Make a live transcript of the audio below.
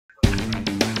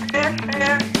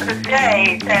the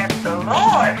day that the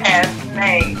Lord has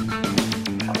made.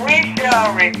 We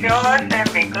shall rejoice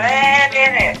and be glad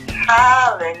in it.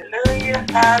 Hallelujah,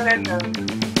 hallelujah.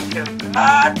 To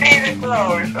God be the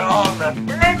glory for all the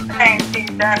good things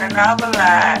He's done in our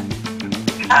lives.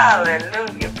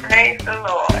 Hallelujah, praise the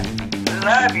Lord.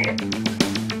 Love you.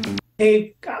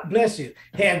 Hey, God bless you.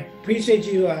 Hey, I appreciate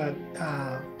you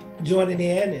joining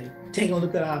in and taking a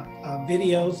look at our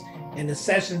videos and the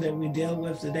session that we deal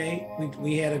with today.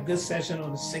 We had a good session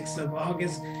on the 6th of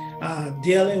August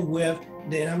dealing with,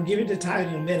 then I'm giving you the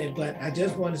title in a minute, but I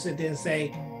just want to sit there and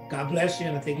say, God bless you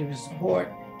and I thank you for your support.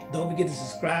 Don't forget to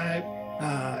subscribe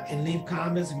and leave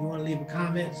comments if you want to leave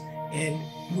comments. And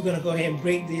we're going to go ahead and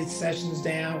break these sessions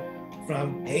down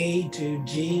from A to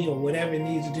G or whatever it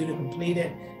needs to do to complete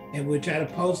it. And we'll try to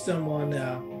post them on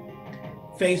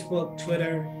Facebook,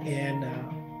 Twitter, and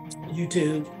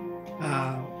YouTube.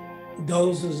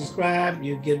 Those who subscribe,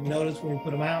 you get notice when we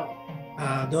put them out.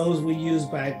 Those we use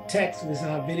by text, we send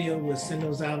out video, we'll send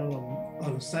those out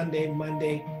on Sunday,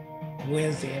 Monday,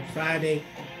 Wednesday, and Friday.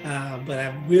 But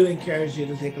I really encourage you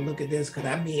to take a look at this because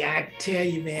I tell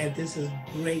you, man, this is a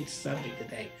great subject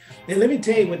today. And let me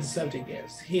tell you what the subject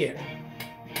is here.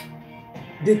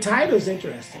 The title is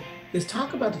interesting. Let's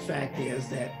talk about the fact is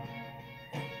that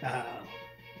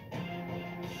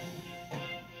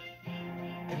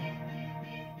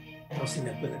I'll see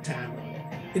that put a time on it.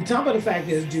 The talk about the fact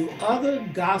is, do other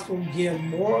gospels give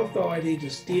more authority to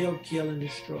steal, kill, and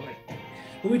destroy?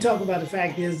 When we talk about the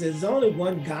fact is, there's only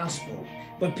one gospel,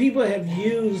 but people have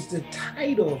used the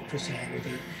title of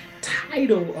Christianity,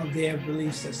 title of their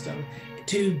belief system,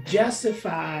 to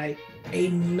justify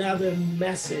another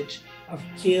message of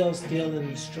kill, steal, and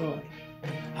destroy.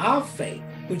 Our faith,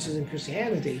 which is in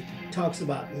Christianity, talks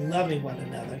about loving one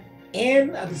another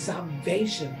and of the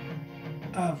salvation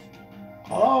of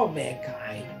all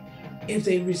mankind if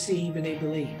they receive and they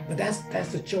believe. But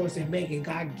that's the choice they make, and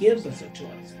God gives us a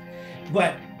choice.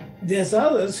 But there's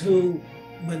others who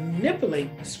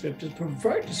manipulate the scriptures,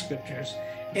 pervert the scriptures,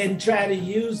 and try to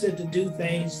use it to do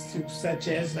things such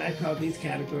as, and I call these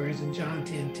categories in John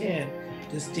 10:10,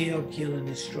 to steal, kill, and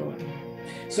destroy.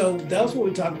 So that's what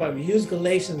we talk about. We use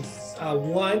Galatians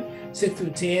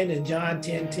 1:6-10, and John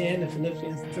 10:10, and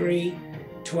Philippians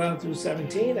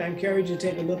 3:12-17. I encourage you to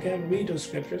take a look at and read those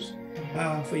scriptures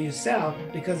for yourself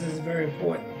because it's very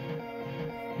important.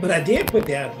 But I did put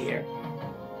down here,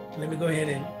 let me go ahead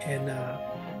and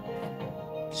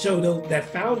show that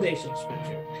foundational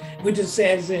scripture, which it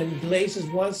says in Galatians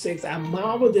 1:6, I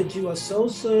marvel that you are so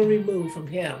soon removed from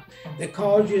him that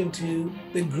called you into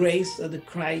the grace of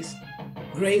Christ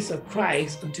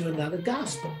unto another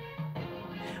gospel,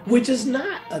 which is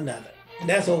not another. And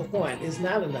that's the whole point. It's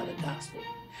not another gospel.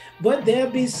 But there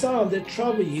be some that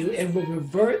trouble you and will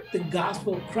pervert the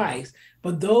gospel of Christ.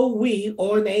 But though we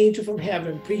or an angel from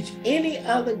heaven preach any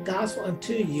other gospel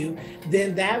unto you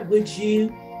than that which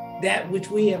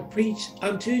we have preached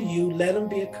unto you, let him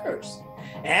be accursed.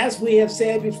 As we have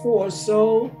said before,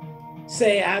 so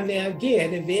say I now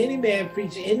again, if any man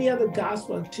preach any other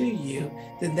gospel unto you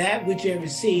than that which you have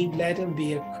received, let him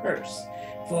be accursed.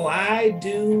 For I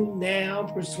do now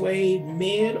persuade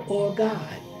men or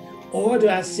God, or do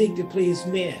I seek to please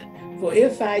men? For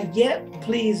if I yet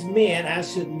please men, I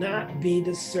should not be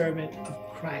the servant of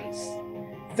Christ.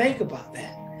 Think about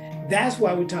that. That's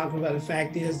why we're talking about the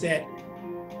fact is that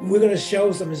we're going to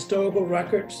show some historical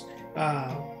records,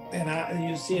 and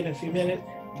you'll see in a few minutes,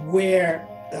 where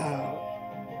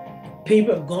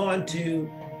people have gone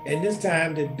to, and this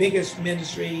time the biggest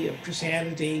ministry of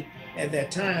Christianity at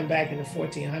that time, back in the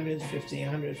 1400s,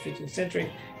 1500s, 15th century,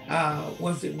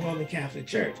 was the Roman Catholic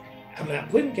Church. I'm not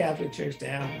putting Catholic Church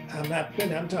down.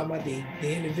 I'm talking about the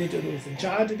individual who was in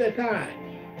charge at that time,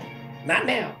 not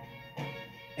now,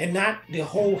 and not the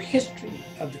whole history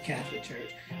of the Catholic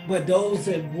Church, but those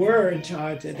that were in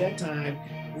charge at that time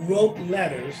wrote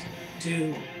letters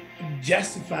to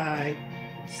justify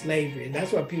slavery. And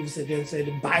that's why people sit there and say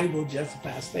the Bible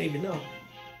justifies slavery. No,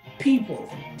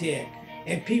 people did.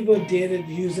 And people did it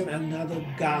using another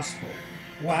gospel.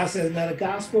 Why I say another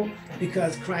gospel?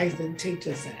 Because Christ didn't teach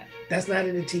us that. That's not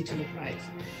in the teaching of Christ.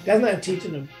 That's not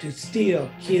teaching them to steal,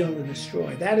 kill, and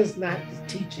destroy. That is not the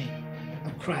teaching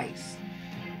of Christ.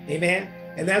 Amen?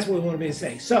 And that's what we want to be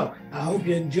saying. So I hope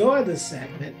you enjoy this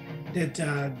segment, that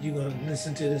you're going to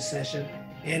listen to this session.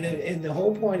 And the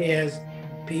whole point is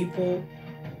people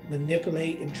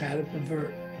manipulate and try to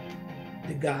pervert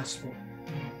the gospel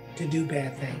to do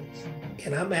bad things.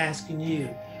 And I'm asking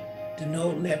you to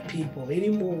not let people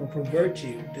anymore pervert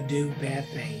you to do bad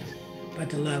things, but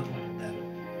to love one another,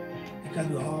 because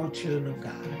we're all children of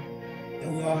God.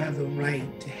 And we all have the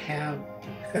right to have,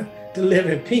 to live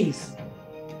in peace,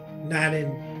 not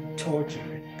in torture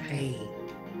and pain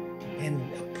and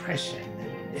oppression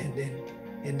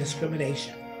and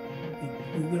discrimination.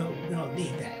 We don't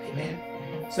need that,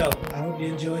 amen? So I hope you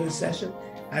enjoyed the session.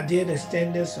 I did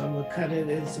extend this, so I'm gonna cut it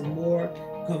in some more,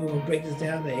 because we're gonna break this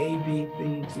down to A, B,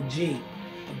 C, to G.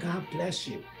 But God bless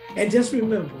you. And just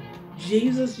remember,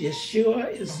 Jesus,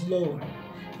 Yeshua is Lord.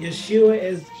 Yeshua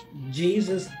is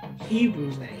Jesus'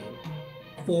 Hebrew's name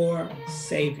for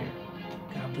Savior.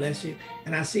 God bless you.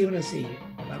 And I'll see you when I see you.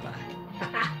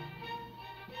 Bye-bye.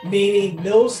 Meaning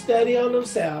no study on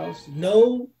themselves,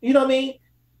 no, you know what I mean?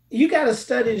 You got to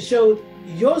study to show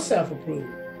yourself approved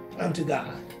unto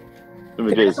God. Let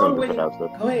me tell you something, Pastor.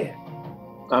 Go ahead.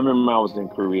 I remember I was in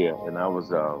Korea, and I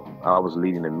was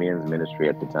leading the men's ministry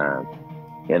at the time,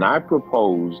 and I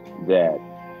proposed that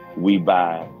we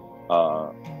buy.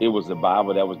 It was the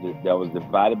Bible that was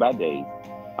divided by days.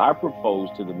 I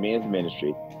proposed to the men's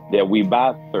ministry that we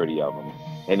buy 30 of them,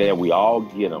 and that we all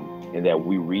get them, and that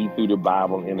we read through the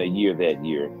Bible in a year that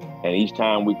year, and each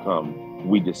time we come,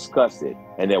 we discuss it,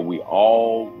 and that we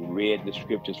all read the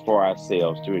scriptures for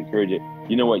ourselves to encourage it.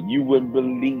 You know what? You wouldn't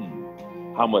believe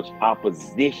how much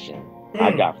opposition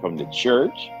I got from the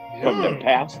church, from the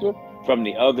pastor, from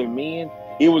the other men.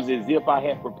 It was as if I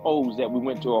had proposed that we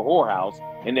went to a whorehouse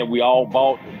and that we all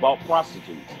bought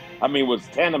prostitutes. I mean, it was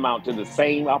tantamount to the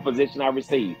same opposition I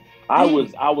received.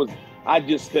 I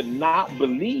just could not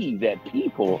believe that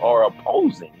people are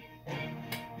opposing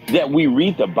that we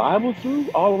read the Bible through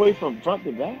all the way from front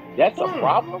to back. That's a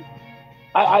problem.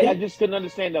 I just couldn't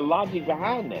understand the logic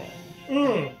behind that.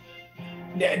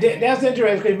 That's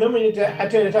interesting. Remember, I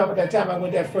told you to talk about that time I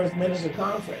went to that first minister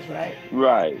conference, right?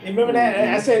 Right. You remember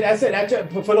that? I said,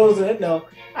 for those that didn't know,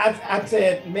 I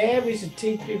said, man, we should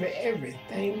teach people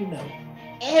everything we know.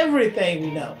 Everything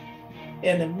we know.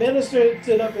 And the minister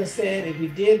stood up and said, if we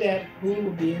did that, who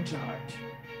would be in charge?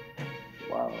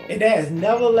 Wow. And that has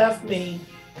never left me.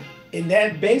 And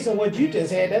that, based on what you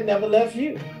just had, that never left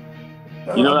you.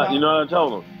 You know what I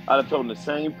told him? I told him the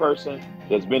same person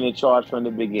that's been in charge from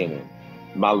the beginning,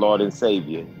 my Lord and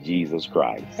Savior, Jesus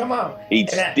Christ. Come on. He'd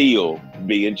still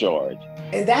be in charge.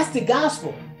 And that's the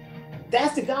gospel.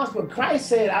 That's the gospel. Christ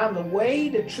said, I'm the way,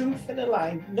 the truth, and the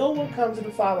life. No one comes to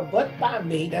the Father but by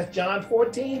me. That's John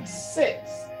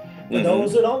 14:6. For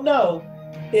those who don't know,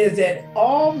 is that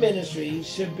all ministry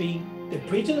should be, the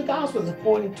preaching of the gospel is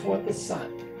pointing toward the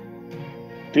Son.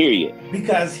 Period.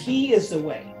 Because he is the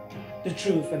way, the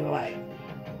truth, and the life.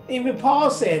 Even Paul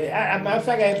said it. Matter of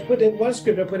fact, I had to put in one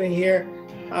scripture I put in here,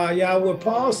 y'all, where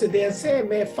Paul said there and said,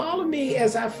 man, follow me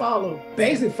as I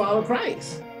basically follow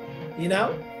Christ. You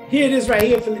know? Here it is right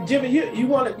here for Jimmy. You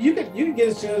can get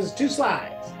it to us 2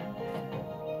 slides.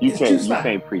 You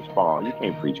can't preach Paul. You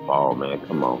can't preach Paul, man.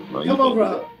 Come on. No, come on,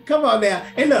 bro. Come on now.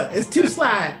 Hey, look, it's 2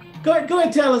 slides. Go ahead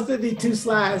and tell us what these 2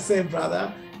 slides say,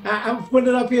 brother. I'm putting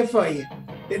it up here for you.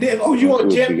 And then, you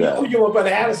want Jim? You want Brother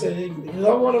Addison? You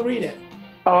don't want to read it.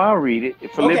 Oh, I'll read it.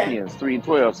 Philippians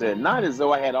 3:12 said, not as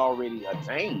though I had already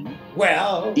attained.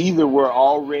 Well. Either were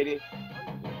already.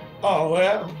 Oh,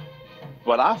 well.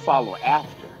 But I follow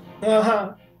after.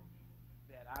 That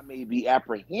I may be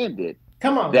apprehended.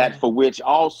 Come on. That for which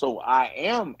also I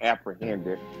am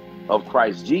apprehended of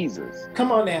Christ Jesus.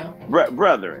 Come on now.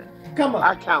 Brethren. Come on.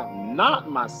 I count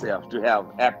not myself to have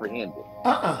apprehended.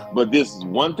 But this is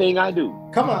one thing I do.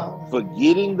 Come on.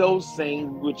 Forgetting those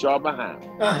things which are behind.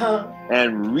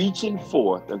 And reaching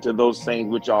forth unto those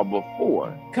things which are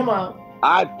before. Come on.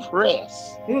 I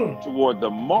press toward the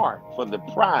mark for the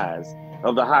prize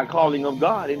of the high calling of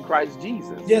God in Christ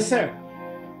Jesus. Yes, sir.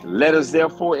 Let us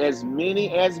therefore, as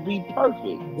many as be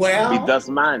perfect, be thus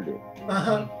minded.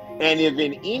 And if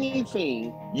in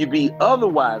anything you be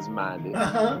otherwise minded,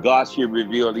 God shall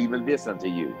reveal even this unto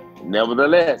you.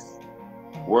 Nevertheless,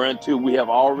 whereunto we have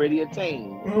already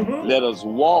attained, let us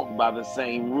walk by the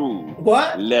same rule.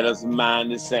 What? Let us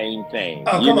mind the same thing.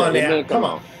 Oh, come on now.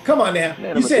 Come on now.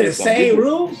 You said the same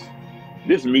rules?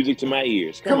 This is music to my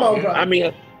ears. Come on, bro. I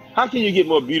mean, how can you get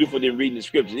more beautiful than reading the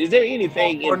scriptures? Is there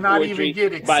anything in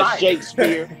poetry by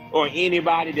Shakespeare or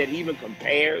anybody that even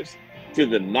compares to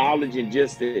the knowledge and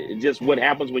just what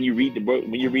happens when you read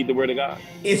the word of God?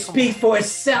 It speaks for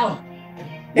itself.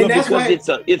 Well, that's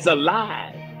because it's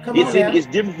alive. It's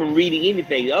different from reading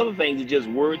anything. The other things are just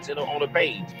words on a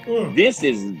page. This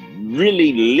is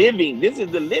really living. This is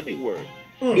the living word.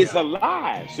 It's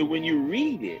alive. So when you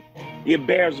read it, it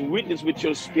bears witness with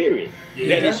your spirit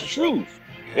that it's truth.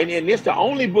 And it's the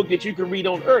only book that you can read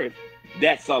on earth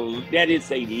that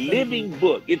is a living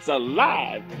book. It's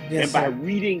alive. Yes, and by sir.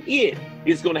 reading it,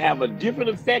 it's going to have a different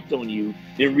effect on you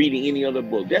than reading any other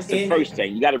book. That's the first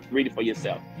thing. You got to read it for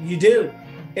yourself. You do.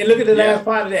 And look at the last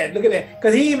part of that. Look at that.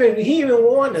 Because he even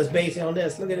warned us based on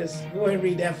this. Look at this. Go ahead and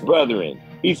read that for Brethren,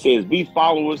 he says, be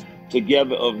followers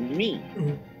together of me,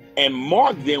 and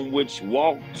mark them which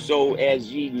walk so as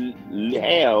ye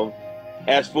have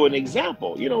as for an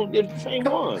example. You know, they're the same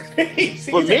ones.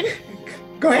 For many,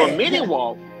 go ahead. For many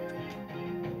walk,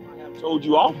 I have told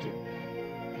you often,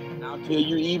 and I'll tell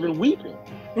you even weeping,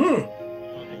 the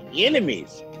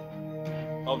enemies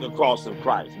of the cross of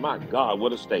Christ. My God,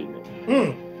 what a statement.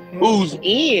 Whose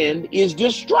end is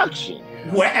destruction.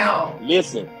 Wow.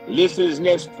 Listen to this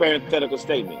next parenthetical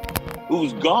statement.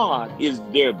 Whose God is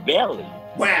their belly.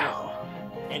 Wow.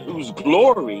 And whose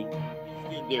glory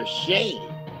is in their shame.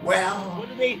 Wow.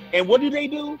 What do they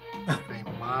do? They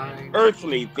mind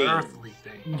earthly things.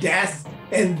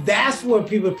 That's what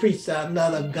people preach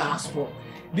another gospel.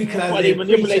 Because they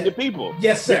manipulate the people.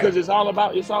 Yes, sir. Because it's all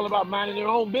about minding their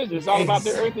own business. It's all about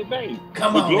their earthly things.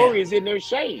 Come the on. The glory is in their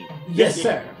shame. Yes,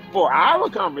 sir. For our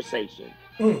conversation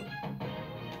in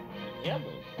heaven.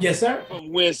 Yes, sir.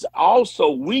 From whence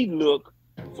also we look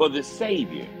for the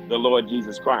Savior, the Lord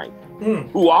Jesus Christ,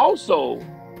 who also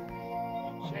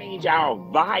change our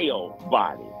vile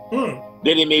body,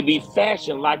 that it may be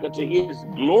fashioned like unto his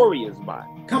glorious body.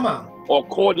 Come on.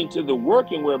 According to the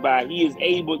working whereby he is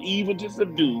able even to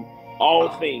subdue all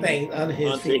things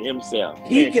unto himself.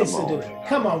 He can subdue it.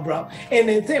 Come on, bro. And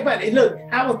then think about it. Look,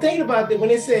 I was thinking about that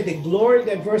when it said the glory,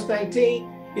 that verse 19,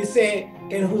 it said,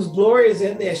 and whose glory is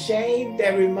in their shame,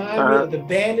 that remind me of the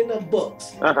banning of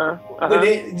books. But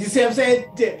you see what I'm saying?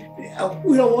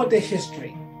 We don't want the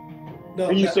history.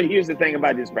 So here's the thing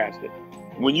about this, Pastor.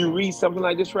 When you read something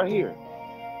like this right here,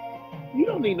 you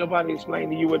don't need nobody to explain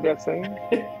to you what that's saying.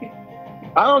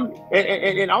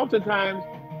 And oftentimes,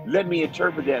 let me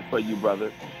interpret that for you,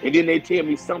 brother. And then they tell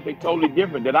me something totally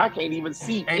different that I can't even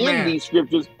see in these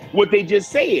scriptures what they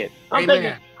just said. I'm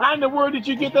thinking, how in the world did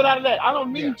you get that out of that? I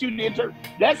don't need you to interpret.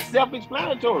 That's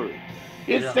self-explanatory.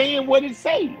 It's saying what it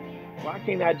says. Why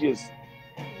can't I just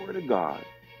the word of God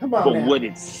for what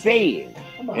it says?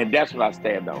 And that's what I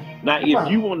stand on. Now, if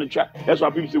you want to try, that's why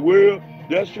people say, well,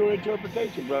 that's your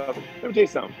interpretation, brother. Let me tell you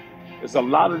something. It's a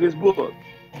lot of this book.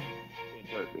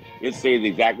 It says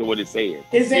exactly what it says.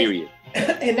 Period.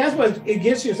 And that's what it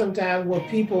gets you sometimes when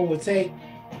people will take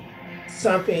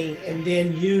something and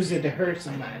then use it to hurt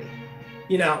somebody.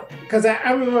 You know, because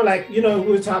I remember, like, you know,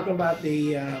 we were talking about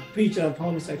the preaching of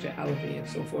homosexuality and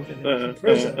so forth in the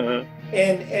prison.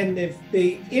 And if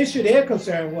the issue they're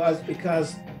concerned was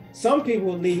because some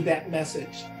people leave that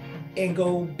message and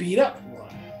go beat up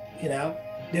one, you know,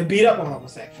 they beat up a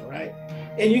homosexual, right?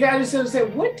 And you got to sit and say,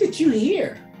 what did you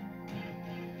hear?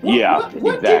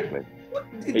 Exactly.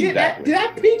 Did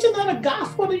I preach another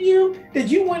gospel to you? Did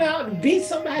you went out and beat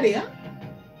somebody up?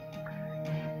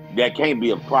 That can't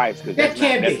be of Christ, because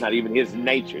that's not even his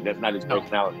nature. That's not his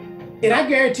personality. And I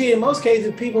guarantee you, in most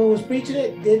cases, people who was preaching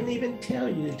it didn't even tell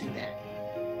you to do that.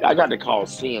 I got to call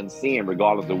sin,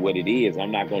 regardless of what it is.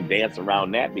 I'm not going to dance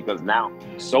around that, because now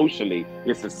socially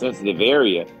it's a sensitive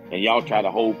area, and y'all try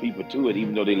to hold people to it,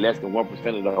 even though they're less than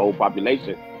 1% of the whole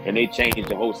population, and they change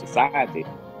the whole society.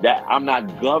 That I'm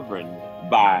not governed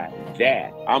by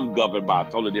that. I'm governed by a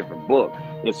totally different book.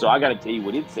 And so I got to tell you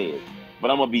what it says.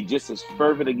 But I'm going to be just as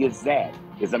fervent against that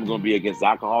as I'm going to be against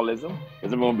alcoholism,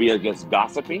 as I'm going to be against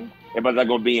gossiping, as I'm going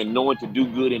to be in knowing to do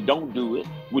good and don't do it,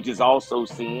 which is also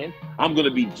sin. I'm going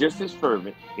to be just as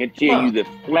fervent and tell you the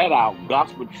flat out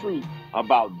gospel truth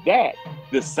about that,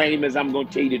 the same as I'm going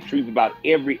to tell you the truth about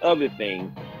every other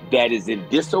thing that is in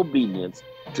disobedience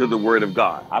to the word of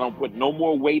God. I don't put no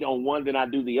more weight on one than I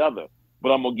do the other,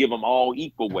 but I'm going to give them all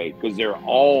equal weight, because they're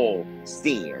all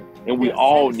sin, and we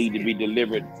all need to be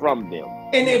delivered from them.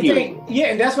 And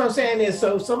and that's what I'm saying is,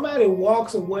 so somebody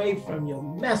walks away from your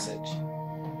message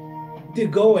to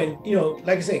go and, you know,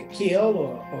 like I said, kill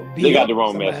or beat they got up the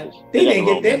wrong somebody. message. They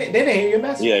didn't hear your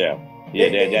message.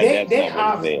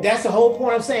 That's the whole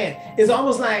point I'm saying. It's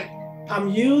almost like I'm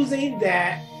using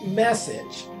that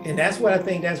message, and that's what I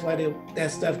think that's why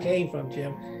that stuff came from,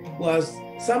 Jim, was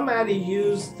somebody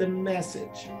used the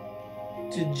message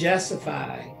to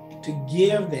justify, to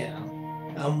give them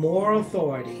a moral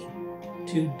authority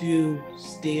to do,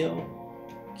 steal,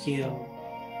 kill,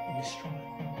 and destroy.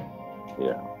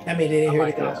 I mean, they didn't hear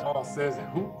the gospel. Paul says it.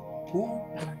 Who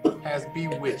has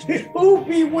bewitched? Who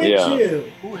bewitched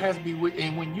you? Who has bewitched?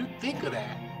 And when you think of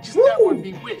that, just that word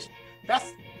bewitched,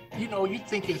 that's, you know, you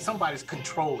thinking somebody's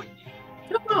controlling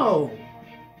you. No.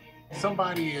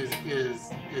 somebody is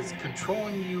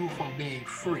controlling you from being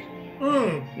free.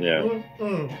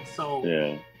 So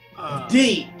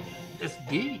deep. It's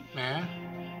deep, man.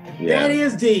 That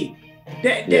is deep.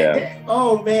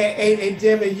 Oh man, hey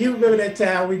Jimmy, you remember that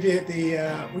time we did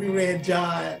we read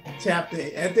John chapter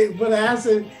 8. I think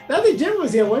Jimmy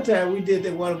was here one time. We did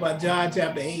the one about John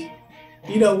chapter 8.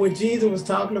 You know, when Jesus was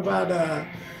talking about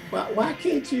why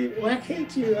can't you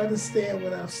understand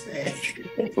what I'm saying?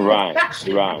 Right.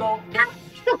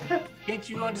 Can't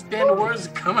you understand the words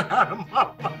coming out of my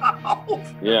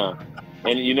mouth? Yeah.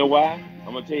 And you know why?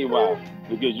 I'm gonna tell you why.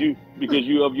 Because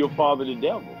you of your father the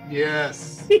devil.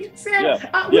 Yes. He said,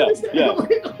 we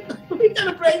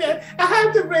gotta bring that. I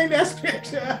have to bring that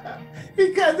scripture up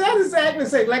because that is exactly the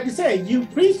same. Like you said, you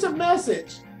preach a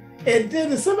message, and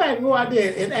then somebody go out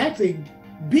there and actually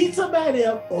beat somebody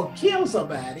up or kill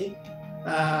somebody.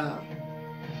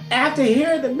 After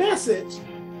hearing the message,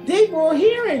 they weren't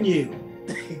hearing you.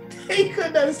 They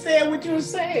couldn't understand what you were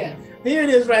saying. Here it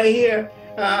is right here.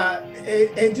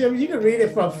 And Jim, you can read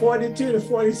it from 42 to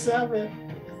 47.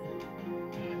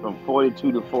 From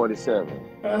 42 to 47.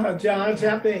 John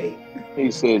chapter 8. He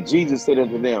said, Jesus said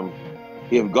unto them,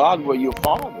 if God were your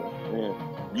father, then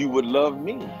you would love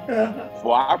me.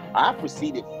 For I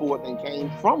proceeded forth and came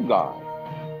from God.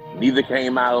 Neither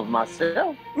came out of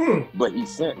myself, but he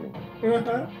sent me.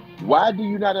 Why do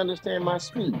you not understand my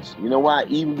speech? You know why?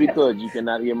 Even because you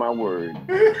cannot hear my word.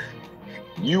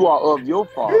 You are of your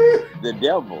father, the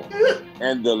devil,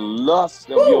 and the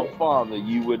lust of your father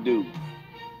you would do.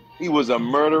 He was a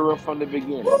murderer from the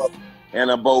beginning, and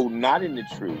abode not in the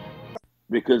truth,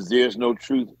 because there's no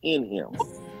truth in him.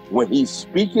 When he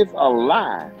speaketh a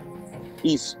lie,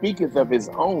 he speaketh of his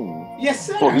own. Yes,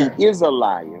 sir. For he is a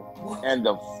liar and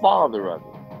the father of it.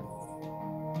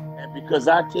 And because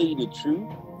I tell you the truth,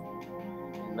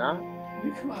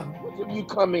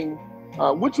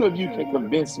 which of you can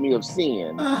convince me of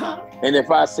sin? And if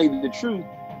I say the truth,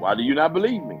 why do you not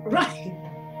believe me? Right.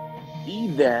 He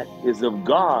that is of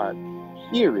God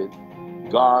heareth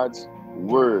God's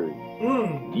word.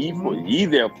 Ye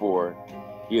therefore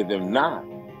hear them not,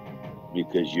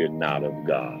 because you're not of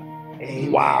God.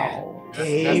 Amen. Wow.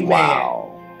 Amen. Wow.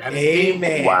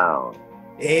 Amen. Wow.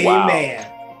 Amen.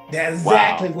 That's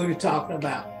exactly what we're talking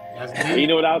about. You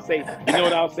know what I'll say? You know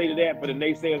what I'll say to that for the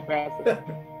naysayers, Pastor?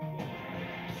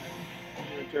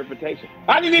 Interpretation.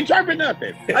 I didn't interpret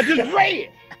nothing. I just read.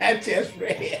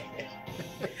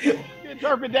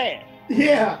 Interpret that.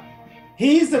 Yeah.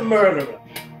 He's the murderer.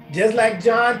 Just like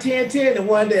John 10:10, the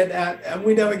one that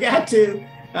we never got to,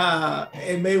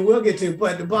 and maybe we'll get to,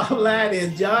 but the bottom line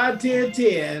is John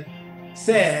 10:10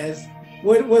 says,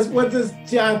 what does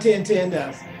John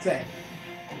 10:10 say?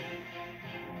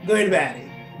 Go ahead about it,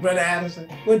 Brother Anderson.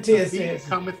 What 10 says? He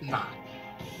cometh not,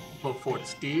 but for to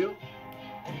steal,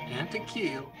 and to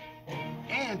kill,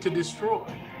 and to destroy.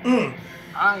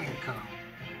 I am come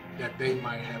that they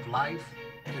might have life,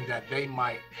 and that they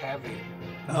might have it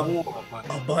more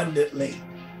abundantly.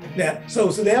 Now, so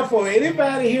therefore,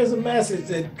 anybody hears a message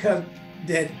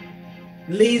that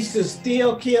leads to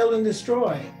steal, kill, and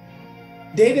destroy,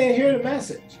 they didn't hear the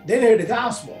message. They didn't hear the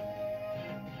gospel.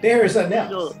 They heard something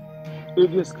else.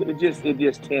 It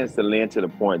just tends to lend to the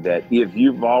point that if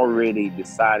you've already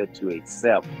decided to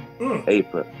accept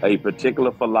a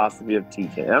particular philosophy of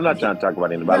teaching, and I'm not trying to talk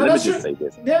about anybody. Let me just say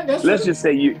this. Let's just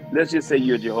say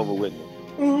you're a Jehovah's Witness,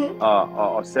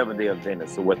 or Seventh-day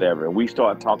Adventist, or whatever. And we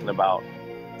start talking about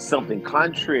something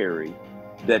contrary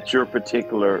that your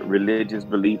particular religious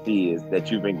belief is, that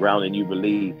you've been grounded and you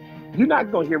believe. You're not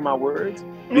gonna hear my words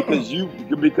because you're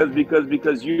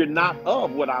not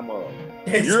of what I'm of.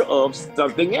 You're of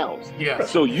something else. Yeah.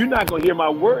 So you're not going to hear my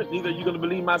words, neither are you going to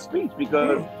believe my speech,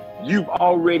 because you've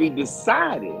already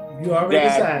decided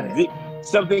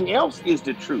something else is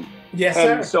the truth. Yes,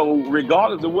 and sir. So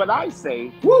regardless of what I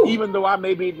say, even though I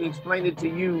may be able to explain it to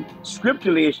you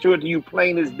scripturally and show it to you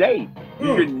plain as day,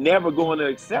 you're never going to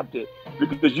accept it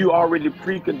because you already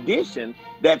preconditioned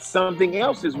that something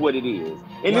else is what it is.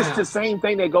 And it's the same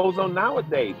thing that goes on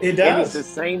nowadays. It does.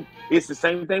 And it's the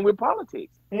same thing with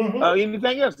politics.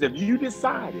 Anything else, if you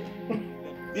decided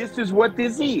this is what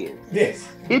this is,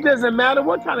 it doesn't matter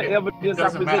what kind of evidence I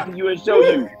present to you and show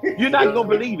you. You're not going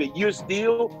to believe it. You're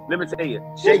still, let me tell you,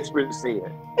 Shakespeare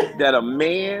said that a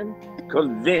man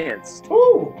convinced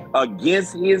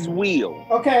against his will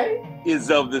is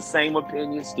of the same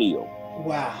opinion still.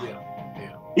 Wow.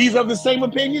 He's of the same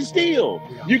opinion still.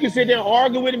 You can sit there and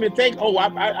argue with him and think,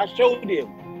 I showed him.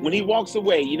 When he walks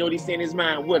away, you know what he's saying in his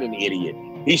mind? What an idiot.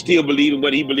 He still believing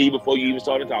what he believed before you even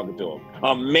started talking to him.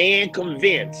 A man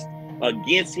convinced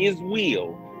against his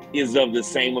will is of the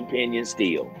same opinion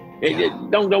still.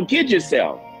 Don't kid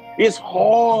yourself. It's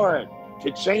hard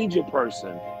to change a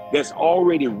person that's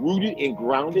already rooted and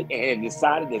grounded and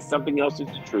decided that something else is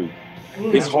the truth.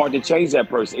 It's hard to change that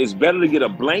person. It's better to get a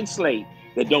blank slate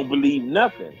that don't believe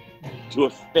nothing to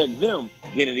affect them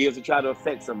than it is to try to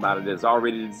affect somebody that's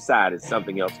already decided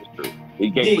something else is true.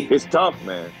 It's tough,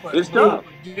 man. It's tough.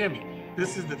 Jimmy,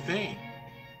 this is the thing.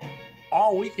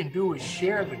 All we can do is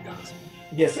share the gospel.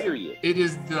 Yes, sir. Period. It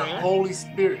is the Holy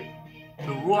Spirit,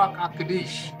 the Ruach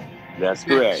HaKodesh, That's that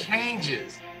correct.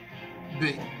 changes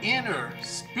the inner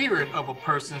spirit of a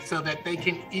person so that they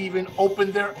can even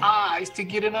open their eyes to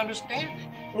get an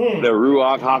understanding. The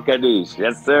Ruach HaKodesh.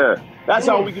 Yes, sir. That's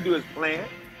all we can do is plant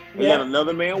and let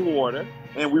another man water,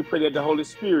 and we pray that the Holy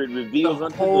Spirit reveals The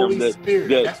unto Holy them Spirit.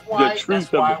 the That's why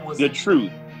truth it was the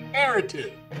truth.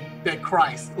 imperative that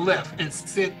Christ left and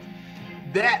sent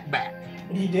that back.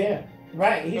 He did.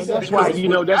 Right. He said, That's why, you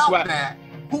know, that's without why. that,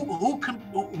 who can,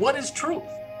 what is truth?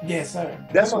 yes, sir.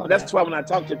 That's why when I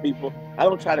talk to people, I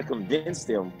don't try to convince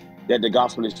them that the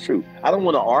gospel is true. I don't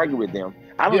want to argue with them.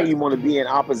 I don't even want to be in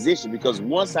opposition, because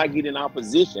once I get in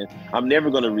opposition, I'm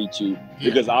never going to reach you,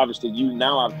 because obviously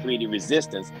now I've created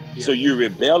resistance. So you're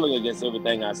rebelling against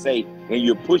everything I say and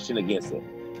you're pushing against it.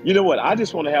 You know what? I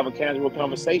just want to have a casual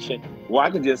conversation where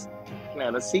I can just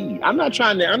plant a seed. I'm not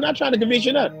trying to convince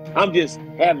you nothing. I'm just,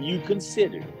 have you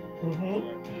considered?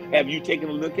 Have you taken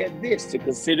a look at this to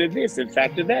consider this and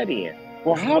factor that in?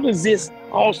 Well, how does this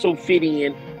also fit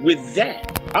in with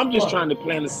that? I'm just trying to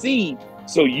plant a seed,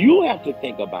 so you have to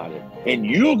think about it, and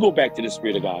you'll go back to the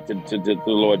Spirit of God, to the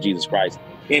Lord Jesus Christ,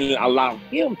 and allow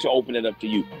Him to open it up to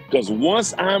you. Because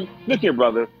once look here,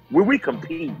 brother, when we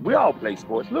compete, we all play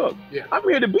sports. Look, I'm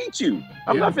here to beat you.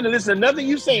 I'm not going to listen to nothing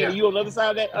you say. You on the other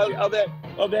side of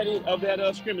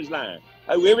that scrimmage line.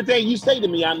 Everything you say to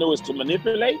me, I know is to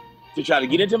manipulate, to try to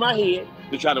get into my head,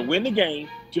 to try to win the game,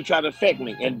 to try to affect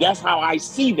me. And that's how I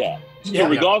see that. So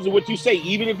regardless of what you say,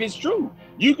 even if it's true,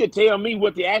 you could tell me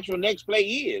what the actual next play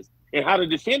is and how to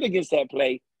defend against that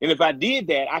play. And if I did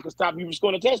that, I could stop you from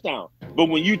scoring a touchdown. But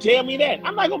when you tell me that,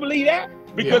 I'm not going to believe that,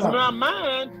 because in my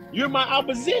mind, you're my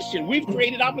opposition. We've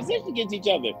created opposition against each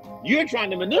other. You're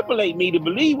trying to manipulate me to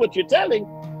believe what you're telling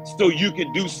so you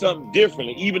can do something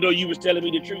differently, even though you was telling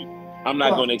me the truth. I'm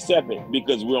not going to accept it,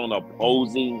 because we're on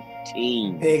opposing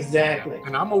teams. Exactly.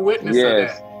 And I'm a witness of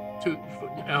that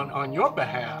on your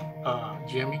behalf,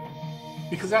 Jimmy,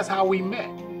 because that's how we met.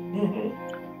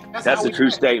 That's a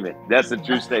true statement. That's a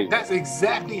true statement. That's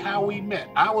exactly how we met.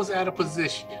 I was at a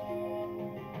position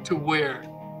to where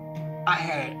I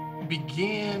had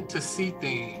began to see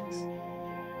things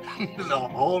a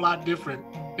whole lot different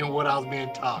than what I was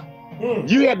being taught.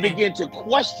 You had begun to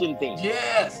question things.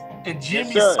 Yes. And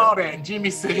Jimmy saw that, and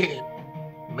Jimmy said,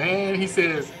 man, he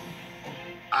says,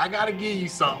 I got to give you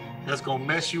something that's going to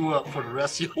mess you up for the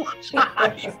rest of your life.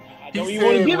 I don't even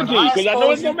want to give it to you, because I know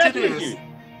it's going to mess with you.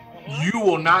 You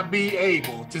will not be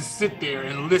able to sit there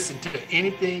and listen to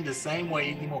anything the same way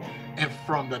anymore. And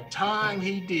from the time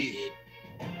he did,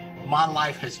 my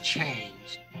life has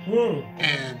changed.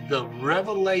 And the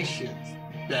revelations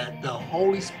that the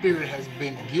Holy Spirit has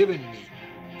been giving me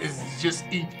is just,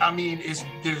 I mean, it's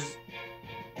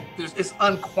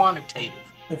unquantitative.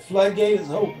 The floodgate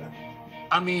is open.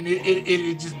 I mean,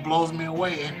 it just blows me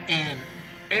away. And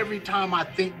every time I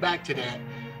think back to that,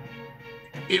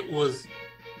 it was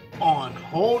on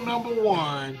hole number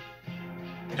 1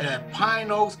 at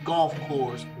Pine Oaks Golf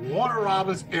Course, Warner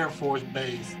Robins Air Force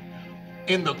Base,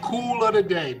 in the cool of the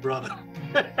day, brother.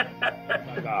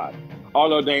 My God.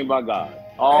 All ordained by God.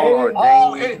 All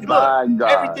ordained by God.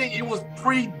 Everything, it was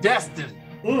predestined.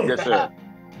 Yes, sir.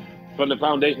 From the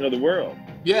foundation of the world.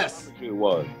 Yes. It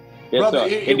was. Yes, brother,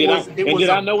 sir. Did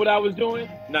I know what I was doing?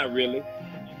 Not really.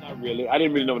 Not really. I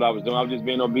didn't really know what I was doing. I was just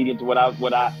being obedient to what I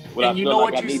felt like I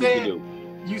needed to do.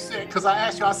 You said, because I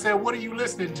asked you, I said, what are you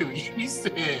listening to? You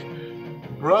said,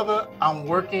 brother, I'm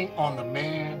working on the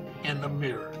man in the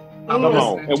mirror. I'm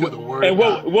listening to the word. And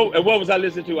what was I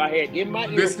listening to? I had in my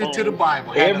listening to the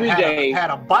Bible every day. Had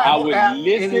a Bible I would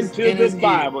listen to the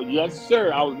Bible. Yes,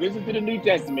 sir. I was listening to the New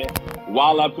Testament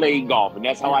while I played golf, and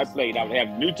that's how I played. I would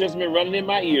have New Testament running in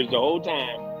my ears the whole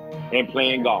time and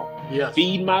playing golf. Yes.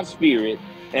 Feed my spirit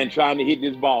and trying to hit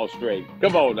this ball straight.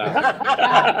 Come on now.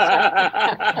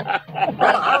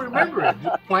 Brother, I remember it.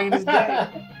 Plain as day.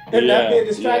 And not being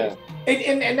distracted.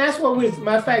 And that's what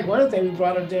matter of fact, one of the things we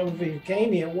brought up there when we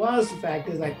came here was the fact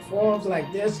is like forums like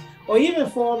this, or even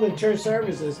forums in church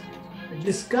services,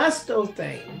 discuss those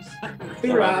things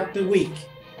throughout the week.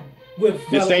 With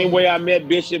the same way I met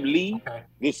Bishop Lee,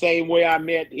 the same way I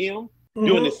met him,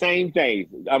 doing the same things.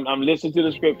 I'm listening to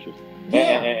the scriptures.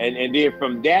 Yeah. And then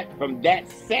from that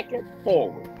second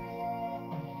forward,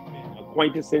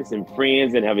 acquaintances and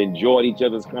friends and have enjoyed each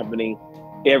other's company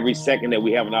every second that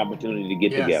we have an opportunity to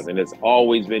get together. And it's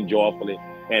always been joyful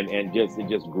and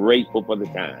just grateful for the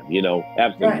time, you know,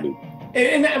 absolutely. Right.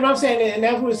 And I'm saying, and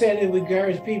that's what we're saying, that we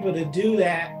encourage people to do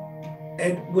that.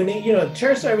 And when they, you know,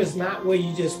 church service is not where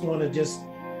you just want to just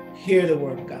hear the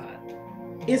word of God.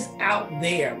 It's out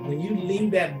there when you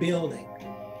leave that building,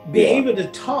 be able to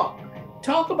talk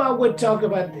about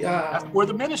that's where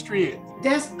the ministry is.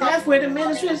 That's where the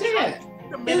ministry is at.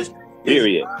 The ministry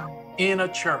Period. is in a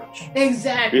church.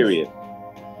 Exactly. Period.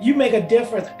 You make a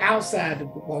difference outside the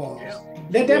walls. Yeah.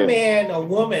 Let that man or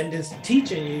woman that's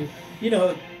teaching you, you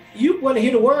know, you want to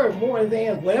hear the word more than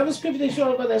else. Whatever scripture they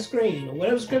show up on that screen, or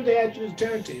whatever scripture they ask you to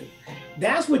turn to,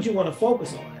 that's what you want to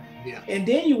focus on. Yeah. And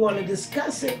then you want to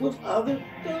discuss it with other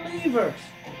believers.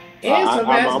 And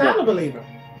somebody that's not a believer.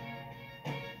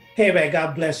 Hey man,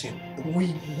 God bless you.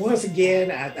 We once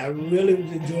again, I really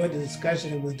enjoyed the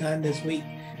discussion that was done this week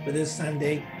for this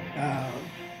Sunday,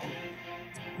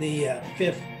 the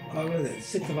 5th or the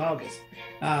 6th of August.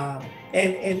 And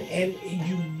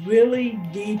you really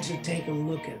need to take a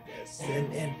look at this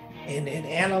and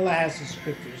analyze the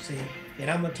scriptures. And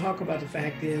I'm going to talk about the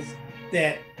fact is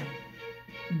that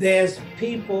there's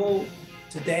people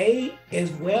today,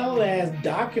 as well as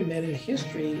documented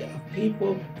history of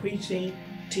people preaching,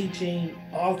 teaching,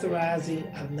 authorizing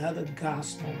another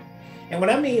gospel. And what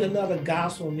I mean another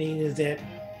gospel means is that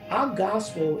our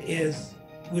gospel is,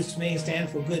 which may stand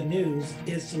for good news,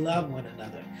 is to love one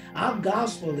another. Our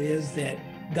gospel is that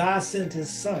God sent his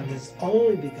son, his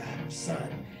only begotten son.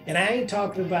 And I'm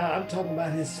talking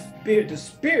about his spirit, the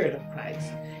spirit of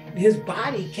Christ. His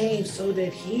body came so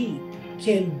that he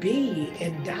can be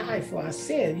and die for our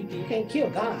sin. You can't kill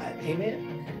God,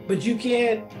 amen? But you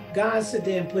can, God sit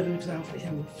there and put himself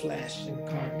in the flesh,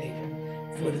 incarnated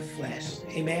for the flesh,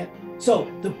 amen? So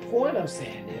the point I'm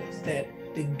saying is that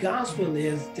the gospel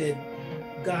is that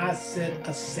God sent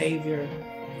a savior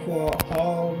for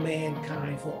all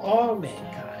mankind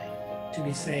to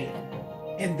be saved.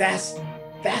 And that's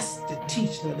the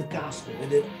teaching of the gospel,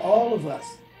 and that all of us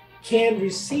can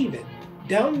receive it.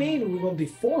 Don't mean we're going to be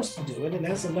forced to do it. And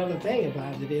that's another thing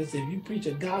about it is if you preach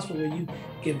a gospel where you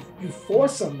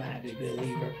force somebody to be a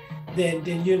believer,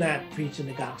 then you're not preaching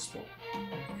the gospel.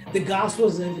 The gospel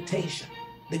is an invitation.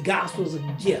 The gospel is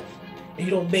a gift. And you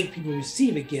don't make people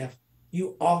receive a gift.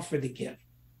 You offer the gift.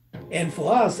 And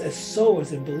for us as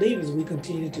sowers and believers, we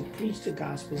continue to preach the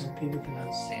gospel so people can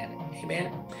understand it.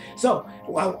 Amen. So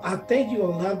I think you're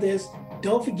going to love this.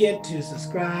 Don't forget to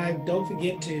subscribe. Don't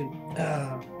forget to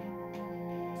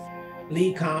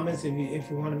leave comments if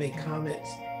you want to make comments.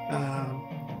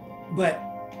 But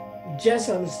just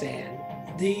understand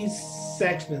these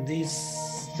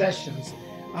sessions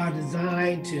are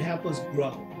designed to help us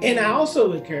grow. And I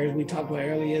also encourage, we talked about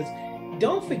earlier, is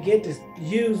don't forget to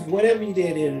use whatever you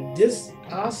did in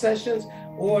our sessions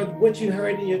or what you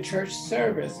heard in your church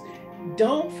service.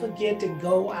 Don't forget to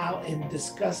go out and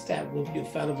discuss that with your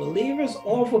fellow believers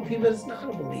or for people that's not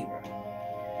a believer.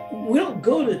 We don't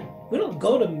go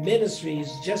to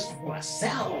ministries just for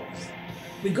ourselves.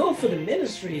 We go for the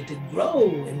ministry to grow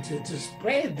and to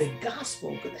spread the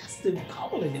gospel, because that's the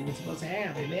calling that we're supposed to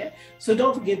have, amen? So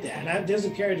don't forget that. And I just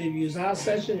encourage you to use our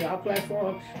session, our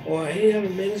platform, or any other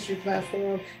ministry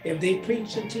platform. If they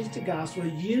preach and teach the gospel,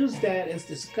 use that as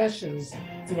discussions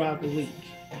throughout the week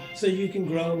so you can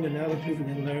grow and other people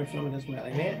can learn from it as well,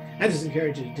 amen? I just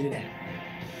encourage you to do that.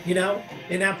 You know,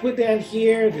 and I put down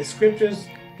here the scriptures.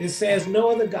 It says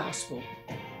no other gospel,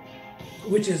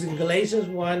 which is in Galatians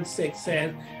 1:6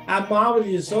 says, I marvel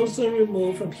you so soon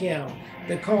removed from him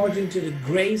that called you to the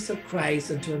grace of Christ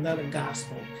and to another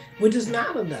gospel, which is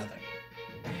not another.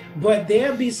 But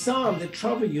there be some that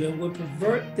trouble you and will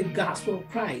pervert the gospel of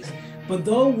Christ. But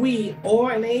though we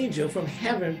or an angel from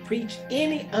heaven preach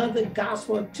any other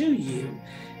gospel unto you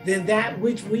than that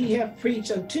which we have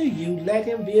preached unto you, let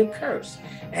him be accursed.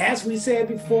 As we said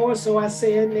before, so I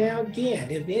say it now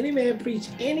again. If any man preach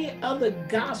any other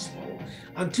gospel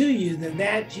unto you than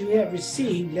that you have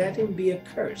received, let him be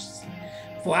accursed.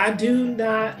 For I do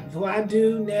now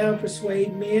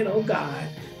persuade men, O God,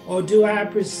 or do I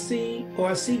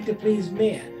seek to please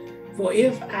men? For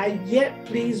if I yet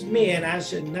please men, I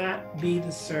should not be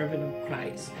the servant of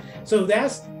Christ. So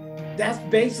that's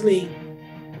basically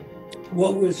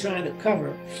what we're trying to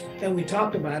cover, and we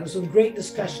talked about it. Some great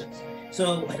discussions.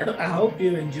 So I hope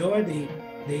you enjoyed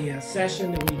the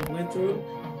session that we went through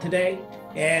today,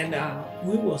 and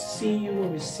we will see you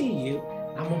when we see you.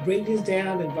 I'm gonna break this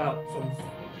down in about from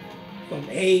from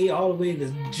A all the way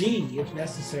to G if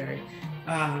necessary,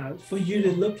 for you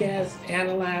to look at,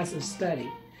 analyze, and study.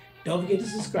 Don't forget to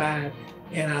subscribe,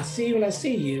 and I'll see you when I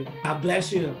see you. I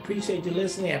bless you. I appreciate you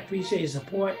listening. I appreciate your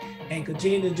support, and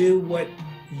continue to do what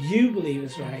you believe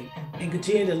is right, and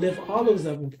continue to lift all of us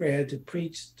up in prayer to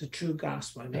preach the true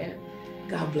gospel. Amen.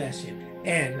 God bless you.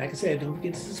 And like I said, don't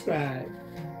forget to subscribe,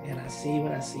 and I'll see you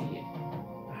when I see you.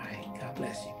 All right. God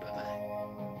bless you. Bye-bye.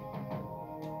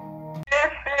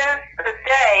 This is the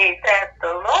day that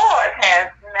the Lord has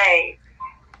made.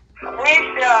 We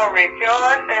shall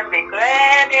rejoice and be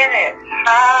glad in it.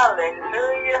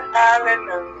 Hallelujah,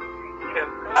 hallelujah. To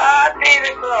God be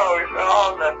the glory for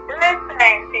all the good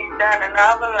things He's done in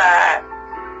our lives.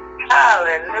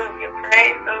 Hallelujah,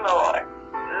 praise the Lord.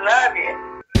 Love you.